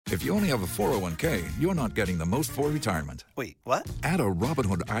If you only have a 401k, you're not getting the most for retirement. Wait, what? Add a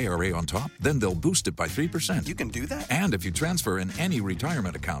Robinhood IRA on top, then they'll boost it by 3%. You can do that? And if you transfer in any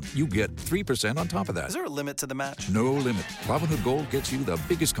retirement account, you get 3% on top of that. Is there a limit to the match? No limit. Robinhood Gold gets you the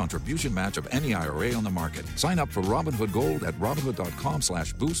biggest contribution match of any IRA on the market. Sign up for Robinhood Gold at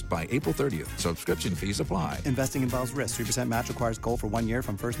Robinhood.com/boost by April 30th. Subscription fees apply. Investing involves risk. 3% match requires gold for 1 year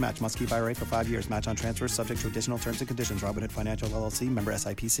from first match. Must keep IRA for 5 years. Match on transfers subject to additional terms and conditions. Robinhood Financial LLC, member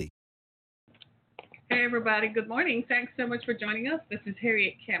SIPC. Hey, everybody. Good morning. Thanks so much for joining us. This is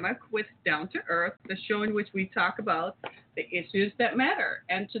Harriet Kamak with Down to Earth, the show in which we talk about the issues that matter.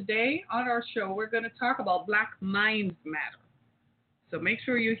 And today on our show, we're going to talk about Black Minds Matter. So make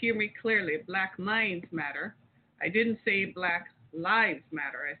sure you hear me clearly. Black Minds Matter. I didn't say Black Lives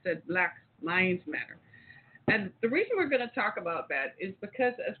Matter. I said Black Minds Matter. And the reason we're going to talk about that is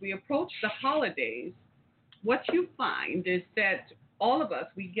because as we approach the holidays, what you find is that all of us,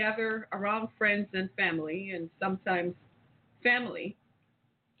 we gather around friends and family, and sometimes family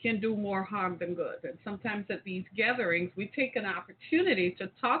can do more harm than good. And sometimes at these gatherings, we take an opportunity to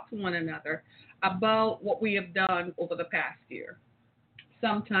talk to one another about what we have done over the past year.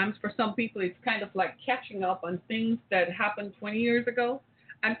 Sometimes for some people, it's kind of like catching up on things that happened 20 years ago.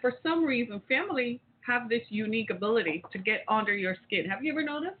 And for some reason, family have this unique ability to get under your skin. Have you ever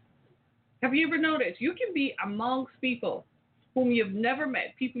noticed? Have you ever noticed? You can be amongst people whom you've never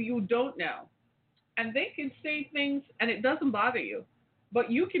met, people you don't know, and they can say things and it doesn't bother you,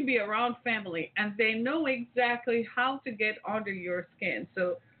 but you can be around family and they know exactly how to get under your skin.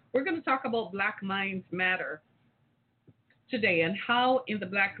 So we're going to talk about Black Minds Matter today and how in the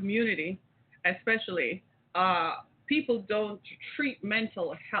Black community, especially, people don't treat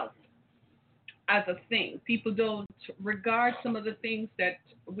mental health as a thing. People don't regard some of the things that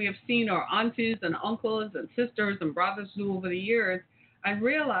we have seen our aunties and uncles and sisters and brothers do over the years and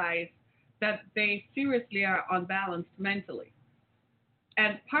realize that they seriously are unbalanced mentally.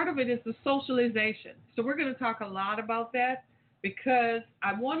 And part of it is the socialization. So we're going to talk a lot about that because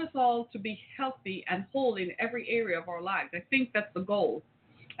I want us all to be healthy and whole in every area of our lives. I think that's the goal.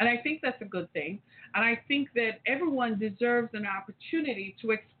 And I think that's a good thing. And I think that everyone deserves an opportunity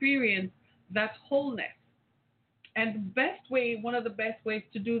to experience that wholeness. And the best way, one of the best ways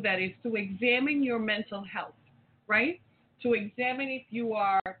to do that is to examine your mental health, right? To examine if you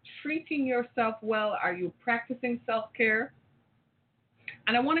are treating yourself well, are you practicing self-care?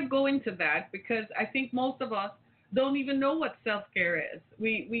 And I want to go into that because I think most of us don't even know what self-care is.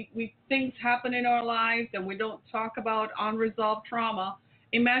 We things happen in our lives and we don't talk about unresolved trauma.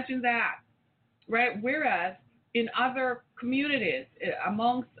 Imagine that, right? Whereas in other communities,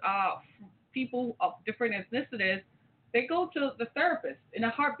 amongst people of different ethnicities, they go to the therapist in a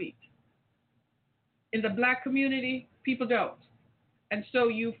heartbeat. In the Black community, people don't. And so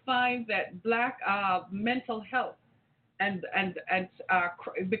you find that Black mental health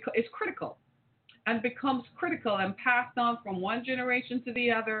is critical and becomes critical and passed on from one generation to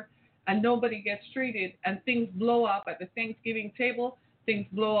the other, and nobody gets treated, and things blow up at the Thanksgiving table, things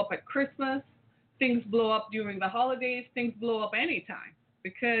blow up at Christmas, things blow up during the holidays, things blow up anytime,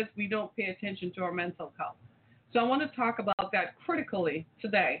 because we don't pay attention to our mental health. So I want to talk about that critically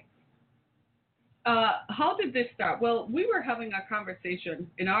today. How did this start? Well, we were having a conversation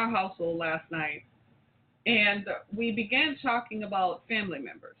in our household last night, and we began talking about family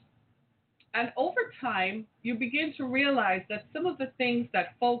members. And over time, you begin to realize that some of the things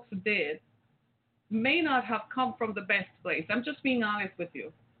that folks did may not have come from the best place. I'm just being honest with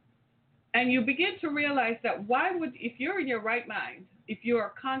you. And you begin to realize that if you're in your right mind, if you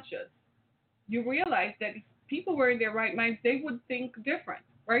are conscious, you realize that if people were in their right minds, they would think different,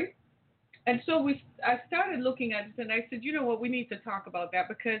 right? And so I started looking at it and I said, you know what, we need to talk about that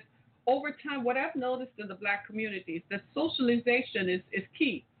because over time, what I've noticed in the Black community is that socialization is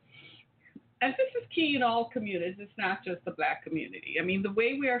key. And this is key in all communities. It's not just the Black community. I mean, the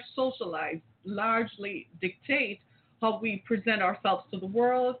way we are socialized largely dictates how we present ourselves to the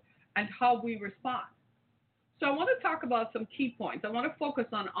world and how we respond. So I want to talk about some key points. I want to focus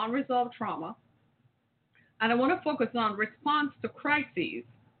on unresolved trauma, and I want to focus on response to crises,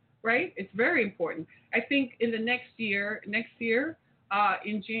 right? It's very important. I think in the next year,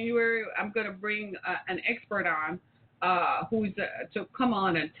 in January, I'm going to bring an expert on who's to come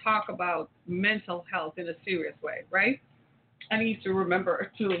on and talk about mental health in a serious way, right? I need to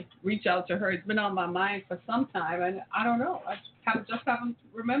remember to reach out to her. It's been on my mind for some time, and I don't know. I just haven't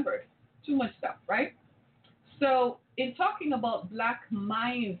remembered too much stuff, right? So in talking about Black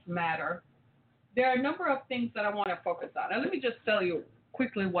Minds Matter, there are a number of things that I want to focus on. And let me just tell you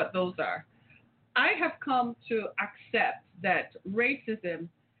quickly what those are. I have come to accept that racism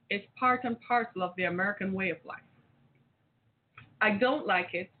is part and parcel of the American way of life. I don't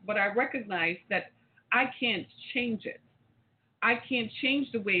like it, but I recognize that I can't change it. I can't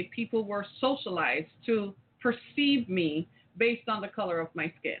change the way people were socialized to perceive me based on the color of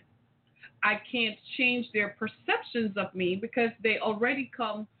my skin. I can't change their perceptions of me because they already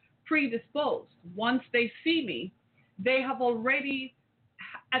come predisposed. Once they see me, they have already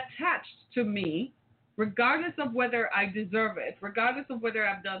attached to me, regardless of whether I deserve it, regardless of whether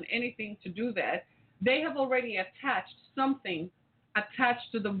I've done anything to do that, they have already attached something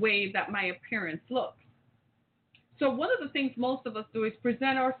attached to the way that my appearance looks. So one of the things most of us do is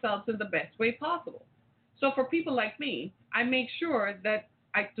present ourselves in the best way possible. So for people like me, I make sure that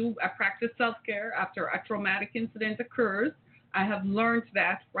I practice self-care after a traumatic incident occurs. I have learned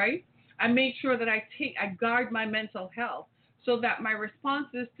that, right? I make sure that I guard my mental health so that my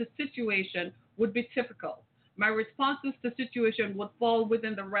responses to situation would be typical. My responses to situation would fall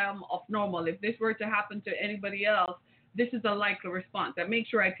within the realm of normal. If this were to happen to anybody else, this is a likely response. I make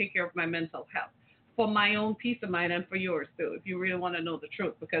sure I take care of my mental health for my own peace of mind and for yours too, if you really want to know the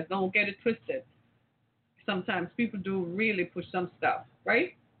truth, because don't get it twisted. Sometimes people do really push some stuff,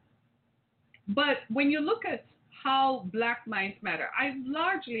 right? But when you look at how Black minds matter, I've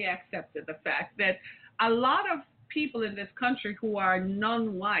largely accepted the fact that a lot of people in this country who are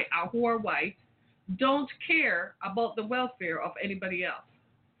non-white, who are white, don't care about the welfare of anybody else.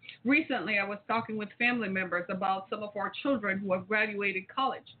 Recently, I was talking with family members about some of our children who have graduated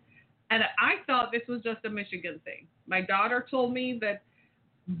college. And I thought this was just a Michigan thing. My daughter told me that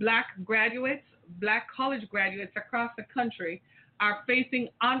Black college graduates across the country are facing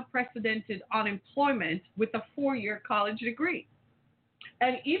unprecedented unemployment with a 4-year college degree.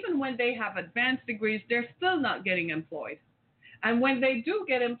 And even when they have advanced degrees, they're still not getting employed. And when they do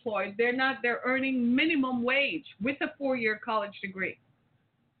get employed, they're earning minimum wage with a 4-year college degree.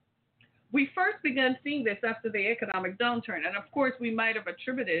 We first began seeing this after the economic downturn. And of course, we might have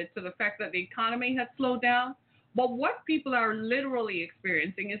attributed it to the fact that the economy had slowed down. But what people are literally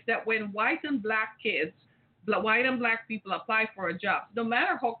experiencing is that when white and black people apply for a job, no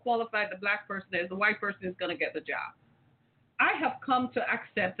matter how qualified the black person is, the white person is going to get the job. I have come to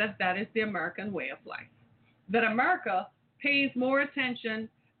accept that that is the American way of life, that America pays more attention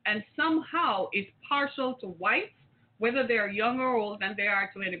and somehow is partial to whites, whether they're young or old, than they are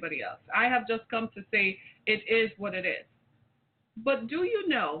to anybody else. I have just come to say it is what it is. But do you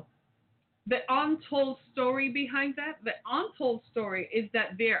know the untold story behind that? The untold story is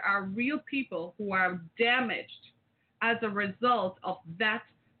that there are real people who are damaged as a result of that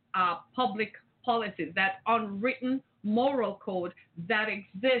public policy, that unwritten moral code that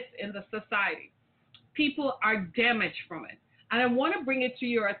exists in the society. People are damaged from it. And I want to bring it to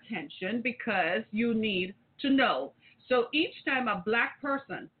your attention because you need to know. So each time a black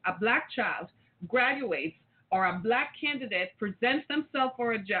person, a black child graduates, or a black candidate presents themselves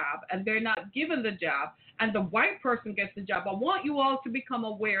for a job and they're not given the job and the white person gets the job, I want you all to become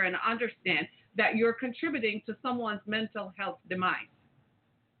aware and understand that you're contributing to someone's mental health demise.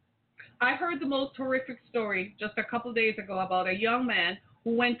 I heard the most horrific story just a couple days ago about a young man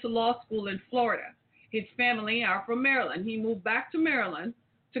who went to law school in Florida. His family are from Maryland. He moved back to Maryland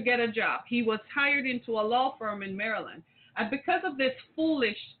to get a job. He was hired into a law firm in Maryland. And because of this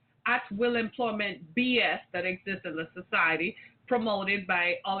foolish at-will employment BS that exists in the society, promoted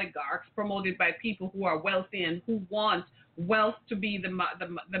by oligarchs, promoted by people who are wealthy and who want wealth to be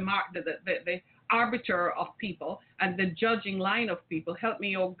the arbiter of people and the judging line of people. Help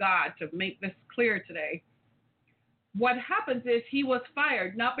me, oh God, to make this clear today. What happens is he was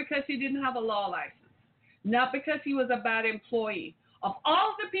fired, not because he didn't have a law license, not because he was a bad employee. Of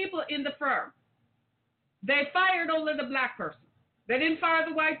all the people in the firm, they fired only the black person. They didn't fire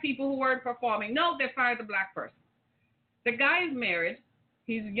the white people who weren't performing. No, they fired the black person. The guy is married.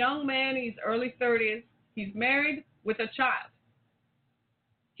 He's a young man. He's early 30s. He's married with a child.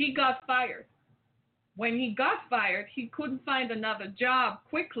 He got fired. When he got fired, he couldn't find another job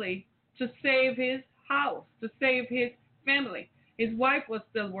quickly to save his house, to save his family. His wife was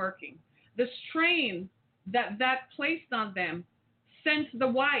still working. The strain that placed on them sent the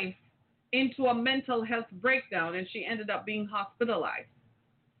wife into a mental health breakdown, and she ended up being hospitalized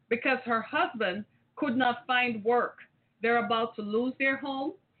because her husband could not find work. They're about to lose their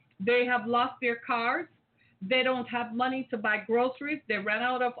home. They have lost their cars. They don't have money to buy groceries. They ran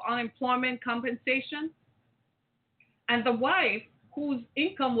out of unemployment compensation. And the wife, whose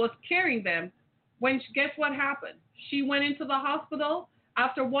income was carrying them, guess what happened? She went into the hospital.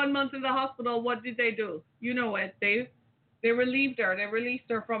 After 1 month in the hospital, what did they do? You know it. They relieved her. They released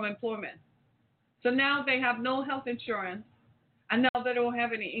her from employment. So now they have no health insurance, And now they don't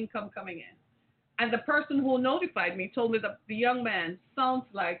have any income coming in. And the person who notified me told me that the young man sounds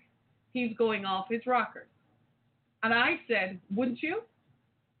like he's going off his rocker. And I said, wouldn't you?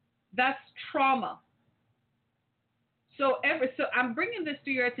 That's trauma. So I'm bringing this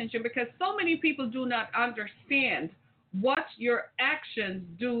to your attention because so many people do not understand what your actions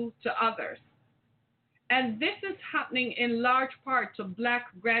do to others. And this is happening in large part to Black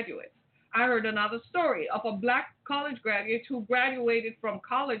graduates. I heard another story of a Black college graduate who graduated from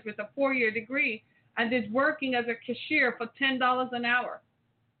college with a 4-year degree and is working as a cashier for $10 an hour.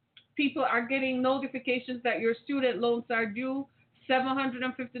 People are getting notifications that your student loans are due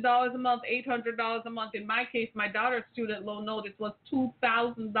 $750 a month, $800 a month. In my case, my daughter's student loan notice was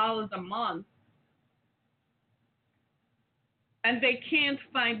 $2,000 a month. And they can't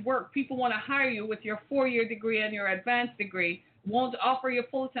find work. People want to hire you with your 4-year degree and your advanced degree, won't offer you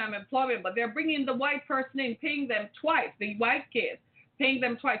full-time employment, but they're bringing the white person in, paying them twice, the white kids, paying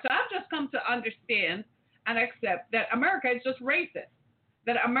them twice. So I've just come to understand and accept that America is just racist,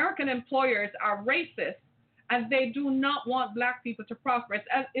 that American employers are racist, and they do not want Black people to prosper.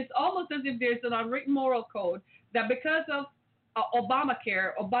 It's almost as if there's an unwritten moral code that because of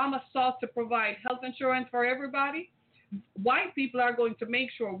Obamacare, Obama sought to provide health insurance for everybody. White people are going to make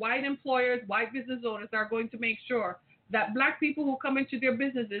sure, white employers, white business owners are going to make sure that Black people who come into their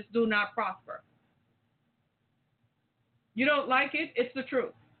businesses do not prosper. You don't like it? It's the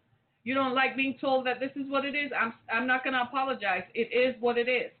truth. You don't like being told that this is what it is? I'm not going to apologize. It is what it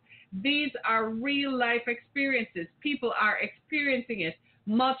is. These are real life experiences. People are experiencing it,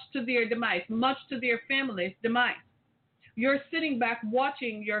 much to their demise, much to their family's demise. You're sitting back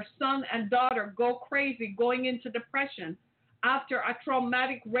watching your son and daughter go crazy, going into depression after a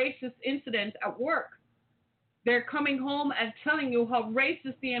traumatic racist incident at work. They're coming home and telling you how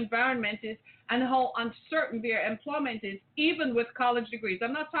racist the environment is and how uncertain their employment is, even with college degrees.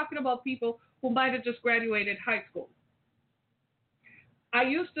 I'm not talking about people who might have just graduated high school. I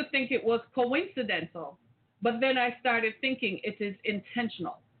used to think it was coincidental, but then I started thinking it is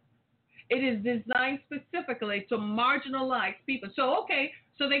intentional. It is designed specifically to marginalize people. So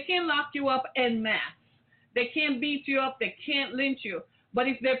they can't lock you up en masse. They can't beat you up. They can't lynch you. But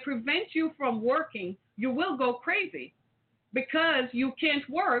if they prevent you from working, you will go crazy because you can't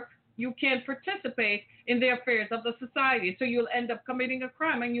work. You can't participate in the affairs of the society. So you'll end up committing a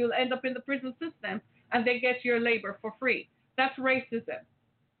crime and you'll end up in the prison system and they get your labor for free. That's racism.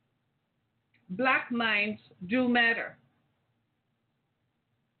 Black minds do matter.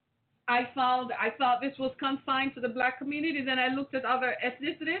 I thought this was confined to the Black community. Then I looked at other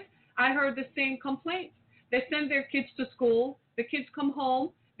ethnicities. I heard the same complaints. They send their kids to school. The kids come home.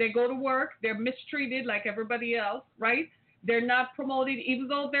 They go to work. They're mistreated like everybody else, right? They're not promoted, even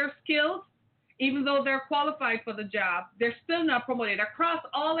though they're skilled, even though they're qualified for the job. They're still not promoted across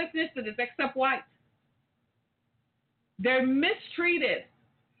all ethnicities except white. They're mistreated,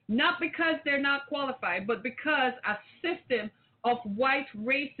 not because they're not qualified, but because a system of white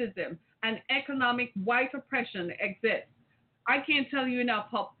racism and economic white oppression exists. I can't tell you enough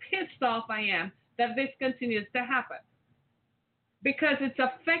how pissed off I am that this continues to happen because it's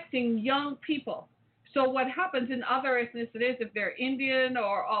affecting young people. So what happens in other ethnicities, if they're Indian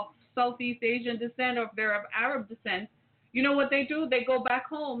or of Southeast Asian descent or if they're of Arab descent, you know what they do? They go back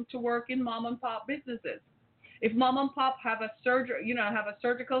home to work in mom and pop businesses. If mom and pop have a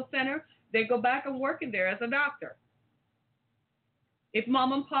surgical center, they go back and work in there as a doctor. If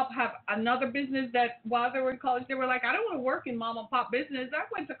mom and pop have another business that while they were in college, they were like, I don't want to work in mom and pop business. I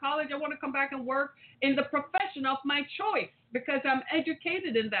went to college. I want to come back and work in the profession of my choice because I'm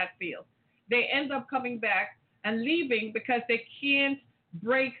educated in that field. They end up coming back and leaving because they can't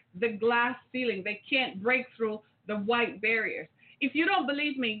break the glass ceiling. They can't break through the white barriers. If you don't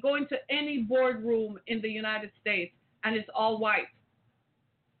believe me, go into any boardroom in the United States and it's all white.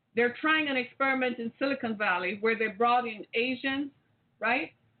 They're trying an experiment in Silicon Valley where they brought in Asians,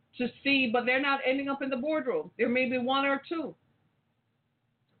 right, to see, but they're not ending up in the boardroom. There may be one or two.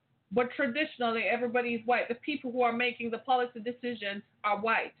 But traditionally, everybody is white. The people who are making the policy decisions are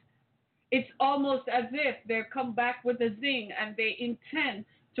white. It's almost as if they come back with a zing and they intend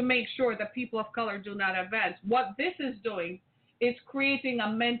to make sure that people of color do not advance. What this is doing is creating a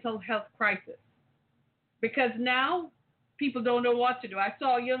mental health crisis because now people don't know what to do. I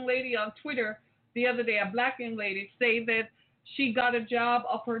saw a young lady on Twitter the other day, a Black young lady, say that she got a job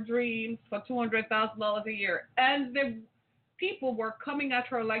of her dreams for $200,000 a year. And the people were coming at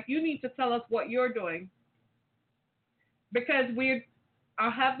her like, you need to tell us what you're doing because we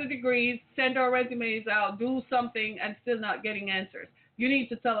have the degrees, send our resumes out, do something, and still not getting answers. You need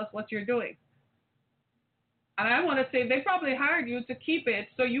to tell us what you're doing. And I want to say they probably hired you to keep it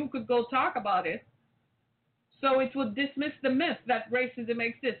so you could go talk about it. So it would dismiss the myth that racism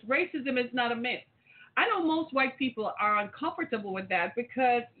exists. Racism is not a myth. I know most white people are uncomfortable with that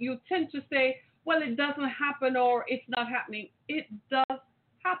because you tend to say, well, it doesn't happen or it's not happening. It does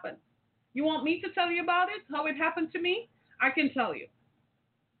happen. You want me to tell you about it, how it happened to me? I can tell you.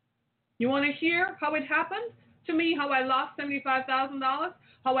 You want to hear how it happened to me, how I lost $75,000,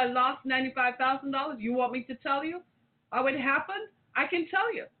 how I lost $95,000? You want me to tell you how it happened? I can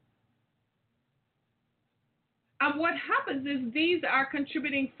tell you. And what happens is these are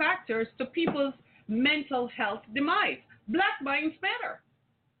contributing factors to people's mental health demise. Black minds matter.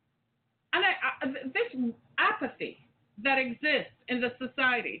 And this apathy that exists in the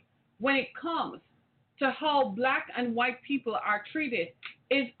society when it comes to how black and white people are treated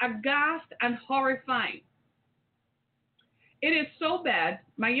is aghast and horrifying. It is so bad.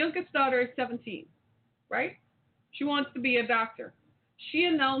 My youngest daughter is 17, right? She wants to be a doctor. She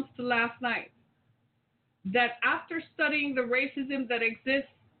announced last night that after studying the racism that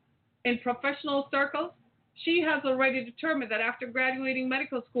exists in professional circles, she has already determined that after graduating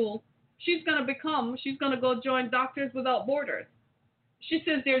medical school, she's going to go join Doctors Without Borders. She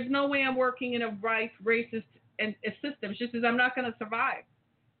says, there's no way I'm working in a white racist system. She says, I'm not going to survive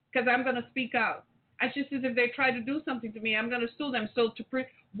because I'm going to speak out. And she says, if they try to do something to me, I'm going to sue them. So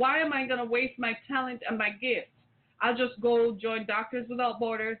why am I going to waste my talent and my gifts? I'll just go join Doctors Without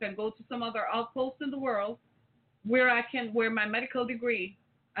Borders and go to some other outpost in the world where my medical degree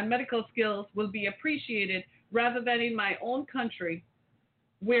and medical skills will be appreciated rather than in my own country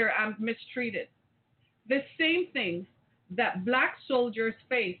where I'm mistreated. The same things that black soldiers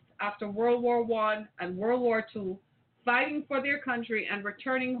faced after World War I and World War II, fighting for their country and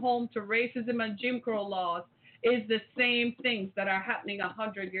returning home to racism and Jim Crow laws, is the same things that are happening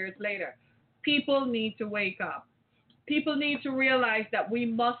 100 years later. People need to wake up. People need to realize that we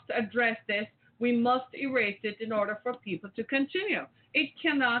must address this. We must erase it in order for people to continue. It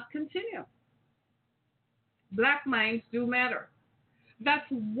cannot continue. Black minds do matter. That's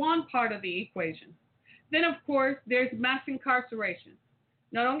one part of the equation. Then, of course, there's mass incarceration.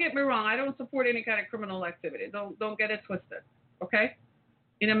 Now, don't get me wrong. I don't support any kind of criminal activity. Don't get it twisted, okay?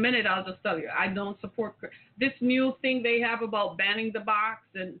 In a minute, I'll just tell you. I don't support this new thing they have about banning the box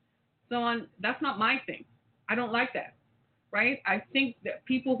and so on. That's not my thing. I don't like that, right? I think that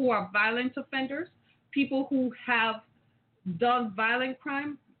people who are violent offenders, people who have done violent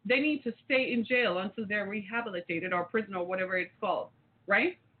crime, they need to stay in jail until they're rehabilitated or prison or whatever it's called,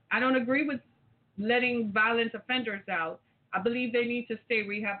 right? I don't agree with letting violent offenders out. I believe they need to stay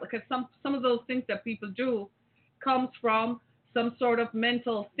rehab because some of those things that people do comes from some sort of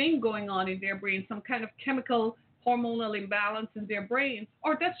mental thing going on in their brain, some kind of chemical hormonal imbalance in their brains,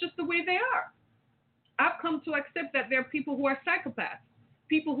 or that's just the way they are. I've come to accept that there are people who are psychopaths,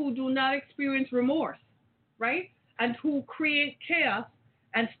 people who do not experience remorse, right? And who create chaos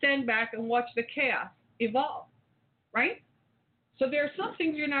and stand back and watch the chaos evolve, right? So there are some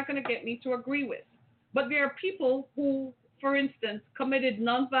things you're not going to get me to agree with. But there are people who, for instance, committed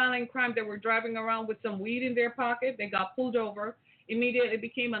nonviolent crime. They were driving around with some weed in their pocket. They got pulled over. Immediately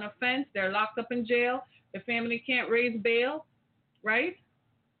became an offense. They're locked up in jail. The family can't raise bail, right?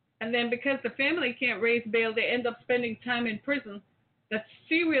 And then because the family can't raise bail, they end up spending time in prison that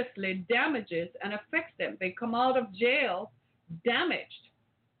seriously damages and affects them. They come out of jail damaged.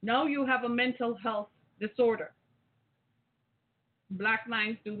 Now you have a mental health disorder. Black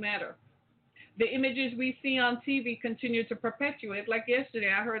minds do matter. The images we see on TV continue to perpetuate. Like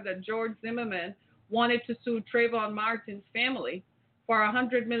yesterday, I heard that George Zimmerman wanted to sue Trayvon Martin's family for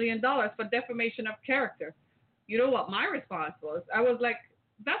 $100 million for defamation of character. You know what my response was? I was like,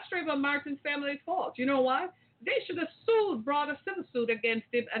 that's Trayvon Martin's family's fault. You know why? They should have brought a civil suit against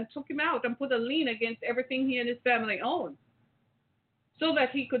him and took him out and put a lien against everything he and his family owned so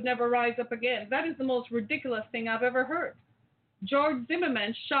that he could never rise up again. That is the most ridiculous thing I've ever heard. George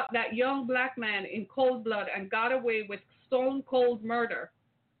Zimmerman shot that young black man in cold blood and got away with stone cold murder.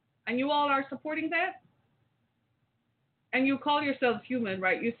 And you all are supporting that? And you call yourselves human,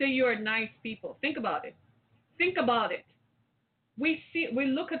 right? You say you're nice people. Think about it. Think about it. We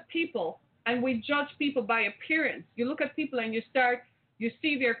look at people and we judge people by appearance. You look at people and you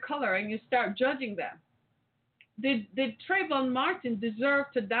see their color and you start judging them. Did Trayvon Martin deserve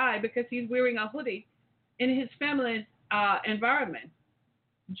to die because he's wearing a hoodie in his family's environment?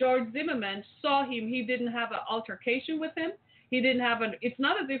 George Zimmerman saw him. He didn't have an altercation with him. It's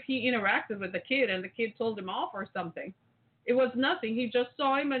not as if he interacted with the kid and the kid told him off or something. It was nothing. He just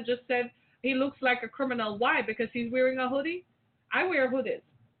saw him and just said, he looks like a criminal. Why? Because he's wearing a hoodie? I wear hoodies.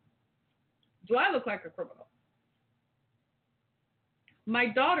 Do I look like a criminal? My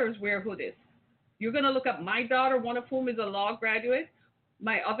daughters wear hoodies. You're going to look up my daughter, one of whom is a law graduate.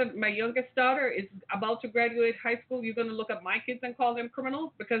 My youngest daughter is about to graduate high school. You're going to look up my kids and call them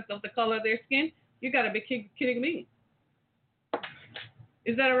criminals because of the color of their skin? You got to be kidding me.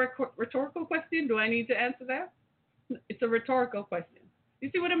 Is that a rhetorical question? Do I need to answer that? It's a rhetorical question. You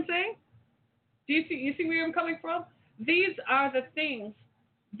see what I'm saying? Do you see where I'm coming from? These are the things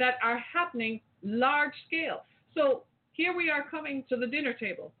that are happening large scale. So here we are coming to the dinner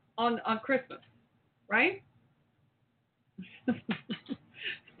table on Christmas, right?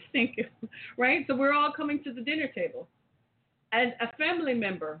 Thank you. Right? So we're all coming to the dinner table. And a family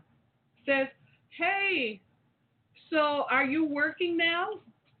member says, hey, so are you working now?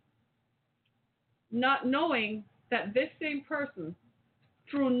 Not knowing that this same person,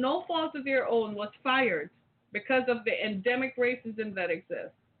 through no fault of their own, was fired because of the endemic racism that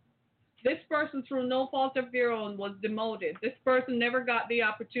exists. This person, through no fault of their own, was demoted. This person never got the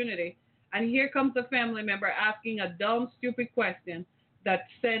opportunity. And here comes a family member asking a dumb, stupid question that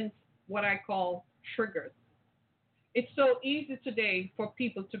sends what I call triggers. It's so easy today for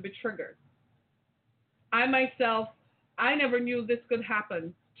people to be triggered. I myself, I never knew this could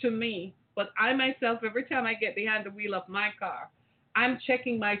happen to me, but I myself, every time I get behind the wheel of my car, I'm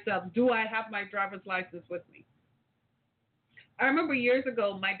checking myself, do I have my driver's license with me? I remember years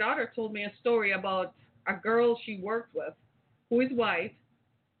ago, my daughter told me a story about a girl she worked with who is white,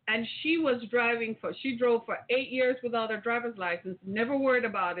 and she drove for 8 years without a driver's license, never worried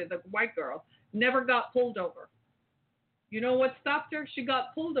about it, the white girl, never got pulled over. You know what stopped her? She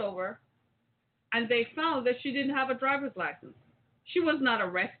got pulled over, and they found that she didn't have a driver's license. She was not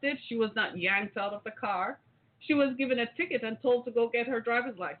arrested. She was not yanked out of the car. She was given a ticket and told to go get her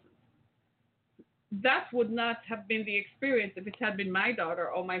driver's license. That would not have been the experience if it had been my daughter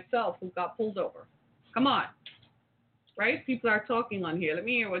or myself who got pulled over. Come on. Right? People are talking on here. Let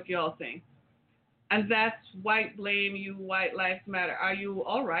me hear what y'all saying. And that's white blame you, white lives matter. Are you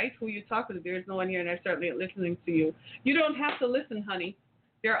all right? Who are you talking to? There's no one here, and they're certainly listening to you. You don't have to listen, honey.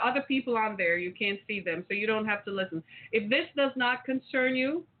 There are other people on there. You can't see them, so you don't have to listen. If this does not concern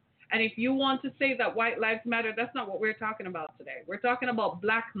you, and if you want to say that white lives matter, that's not what we're talking about today. We're talking about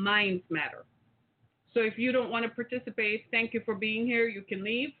black minds matter. So if you don't want to participate, thank you for being here. You can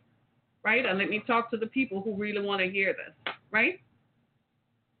leave, right? And let me talk to the people who really want to hear this, right?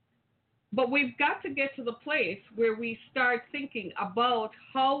 But we've got to get to the place where we start thinking about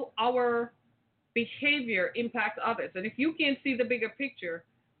how our behavior impacts others. And if you can't see the bigger picture,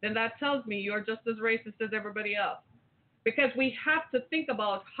 then that tells me you're just as racist as everybody else. Because we have to think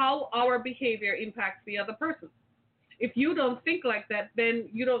about how our behavior impacts the other person. If you don't think like that, then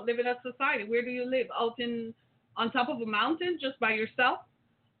you don't live in a society. Where do you live? Out on top of a mountain just by yourself?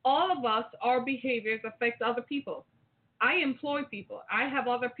 All of us, our behaviors affect other people. I employ people. I have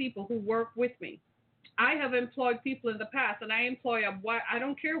other people who work with me. I have employed people in the past, and I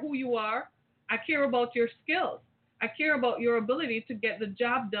don't care who you are. I care about your skills. I care about your ability to get the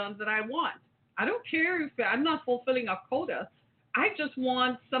job done that I want. I don't care if I'm not fulfilling a quota. I just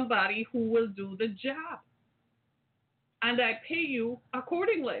want somebody who will do the job. And I pay you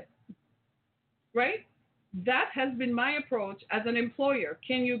accordingly, right? That has been my approach as an employer.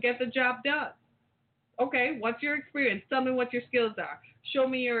 Can you get the job done? Okay, what's your experience? Tell me what your skills are. Show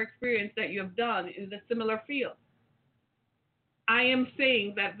me your experience that you have done in the similar field. I am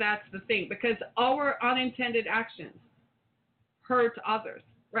saying that that's the thing, because our unintended actions hurt others,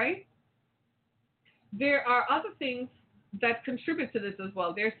 right? There are other things that contribute to this as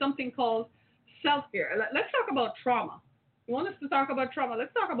well. There's something called self-care. Let's talk about trauma. You want us to talk about trauma?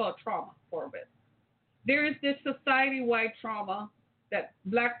 Let's talk about trauma for a bit. There is this society-wide trauma that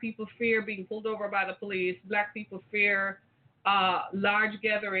black people fear being pulled over by the police. Black people fear large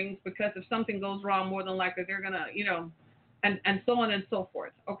gatherings because if something goes wrong, more than likely they're going to, and so on and so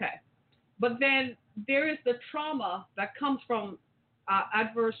forth. Okay. But then there is the trauma that comes from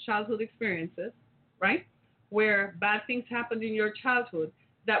adverse childhood experiences, right? Where bad things happened in your childhood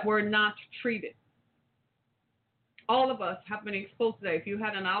that were not treated. All of us have been exposed to that. If you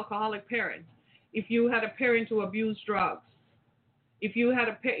had an alcoholic parent, if you had a parent who abused drugs, if you have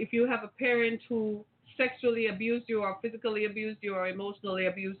a parent who sexually abused you or physically abused you or emotionally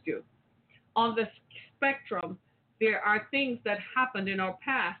abused you, on the spectrum, there are things that happened in our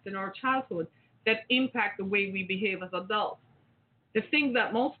past, in our childhood, that impact the way we behave as adults. The thing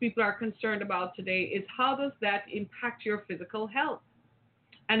that most people are concerned about today is how does that impact your physical health?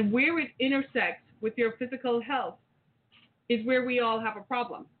 And where it intersects with your physical health is where we all have a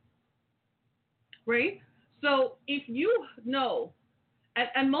problem, right? So if you know,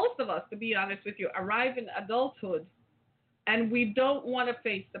 and most of us, to be honest with you, arrive in adulthood And we don't want to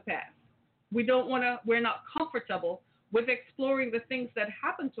face the past. We're not comfortable with exploring the things that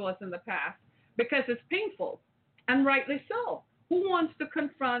happened to us in the past because it's painful, and rightly so. Who wants to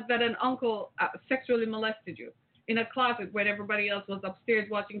confront that an uncle sexually molested you in a closet when everybody else was upstairs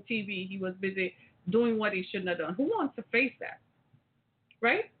watching TV? He was busy doing what he shouldn't have done. Who wants to face that?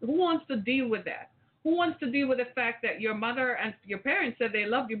 Right? Who wants to deal with that? Who wants to deal with the fact that your mother and your parents said they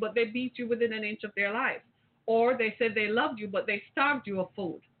loved you, but they beat you within an inch of their life? Or they said they loved you, but they starved you of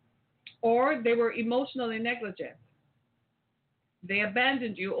food? Or they were emotionally negligent? They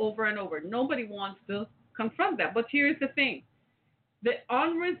abandoned you over and over. Nobody wants to confront that. But here's the thing. The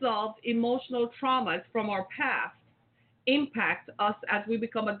unresolved emotional traumas from our past impact us as we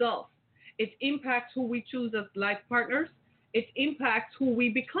become adults. It impacts who we choose as life partners. It impacts who we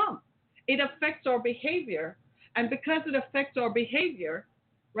become. It affects our behavior. And because it affects our behavior,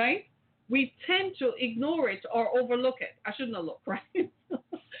 right, we tend to ignore it or overlook it. I shouldn't have looked, right?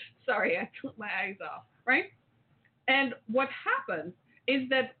 Sorry, I took my eyes off, right? And what happens is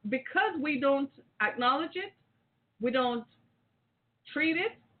that because we don't acknowledge it, we don't treat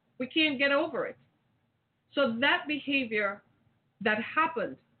it, we can't get over it. So that behavior that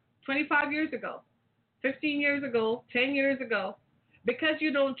happened 25 years ago, 15 years ago, 10 years ago, because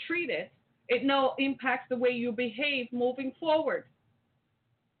you don't treat it, it now impacts the way you behave moving forward.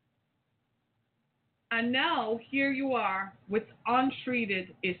 And now here you are with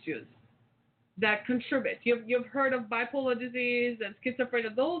untreated issues that contribute. You've heard of bipolar disease and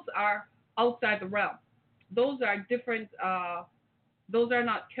schizophrenia. Those are outside the realm. Those are different. Those are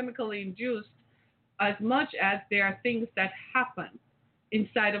not chemically induced as much as they are things that happen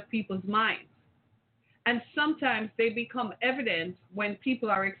inside of people's minds. And sometimes they become evident when people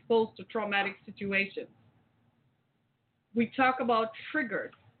are exposed to traumatic situations. We talk about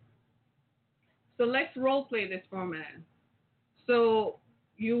triggers. So let's role play this for a minute. So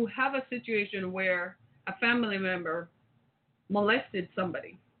you have a situation where a family member molested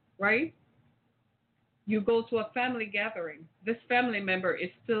somebody, right? You go to a family gathering. This family member is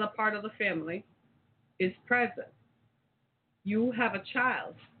still a part of the family, is present. You have a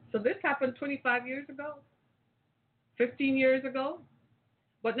child. So this happened 25 years ago, 15 years ago.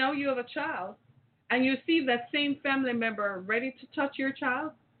 But now you have a child, and you see that same family member ready to touch your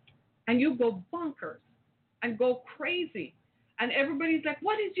child, and you go bonkers and go crazy. And everybody's like,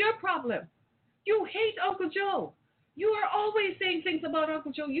 what is your problem? You hate Uncle Joe. You are always saying things about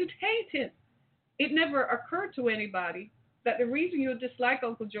Uncle Joe. You'd hate him. It never occurred to anybody that the reason you dislike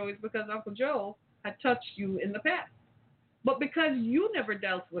Uncle Joe is because Uncle Joe had touched you in the past. But because you never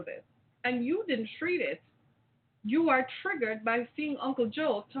dealt with it and you didn't treat it, you are triggered by seeing Uncle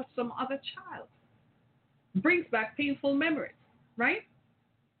Joe touch some other child. Brings back painful memories, right?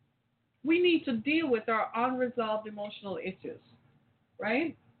 We need to deal with our unresolved emotional issues,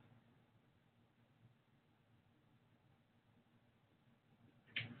 right?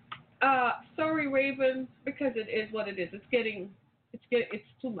 Sorry, Raven, because it is what it is. It's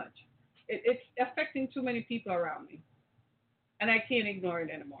too much. It's affecting too many people around me, and I can't ignore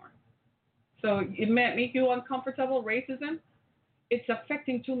it anymore. So it might make you uncomfortable. Racism, it's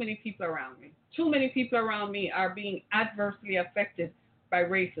affecting too many people around me. Too many people around me are being adversely affected by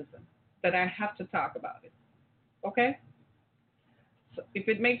racism that I have to talk about it. Okay? So if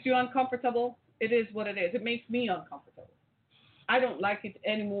it makes you uncomfortable, it is what it is. It makes me uncomfortable. I don't like it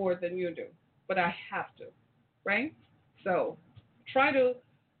any more than you do, but I have to, right? So try to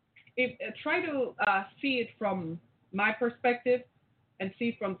see it from my perspective and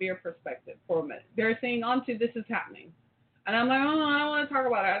see from their perspective for a minute. They're saying, Auntie, this is happening. And I'm like, oh, I don't want to talk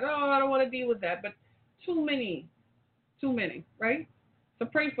about it. I don't want to deal with that. But too many, right? So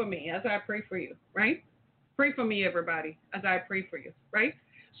pray for me as I pray for you, right? Pray for me, everybody, as I pray for you, right?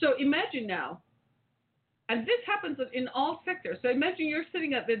 So imagine now, and this happens in all sectors. So imagine you're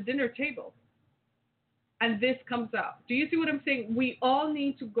sitting at the dinner table and this comes up. Do you see what I'm saying? We all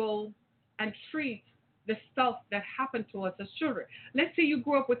need to go and treat the stuff that happened to us as children. Let's say you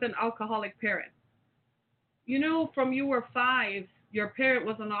grew up with an alcoholic parent. You know, from you were 5, your parent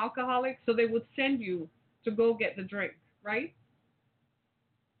was an alcoholic, so they would send you to go get the drink, right?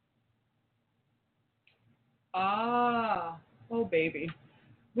 Oh, baby.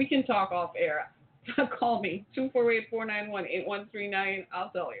 We can talk off air. Call me, 248-491-8139. I'll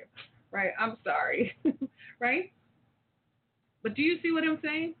tell you, right? I'm sorry, right? But do you see what I'm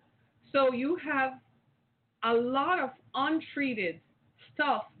saying? So you have a lot of untreated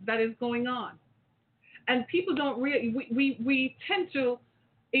stuff that is going on. And people don't really, we tend to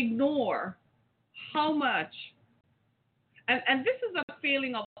ignore how much, and this is a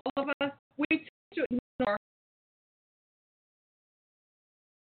feeling of all of us, we tend to ignore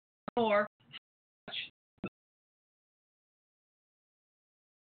more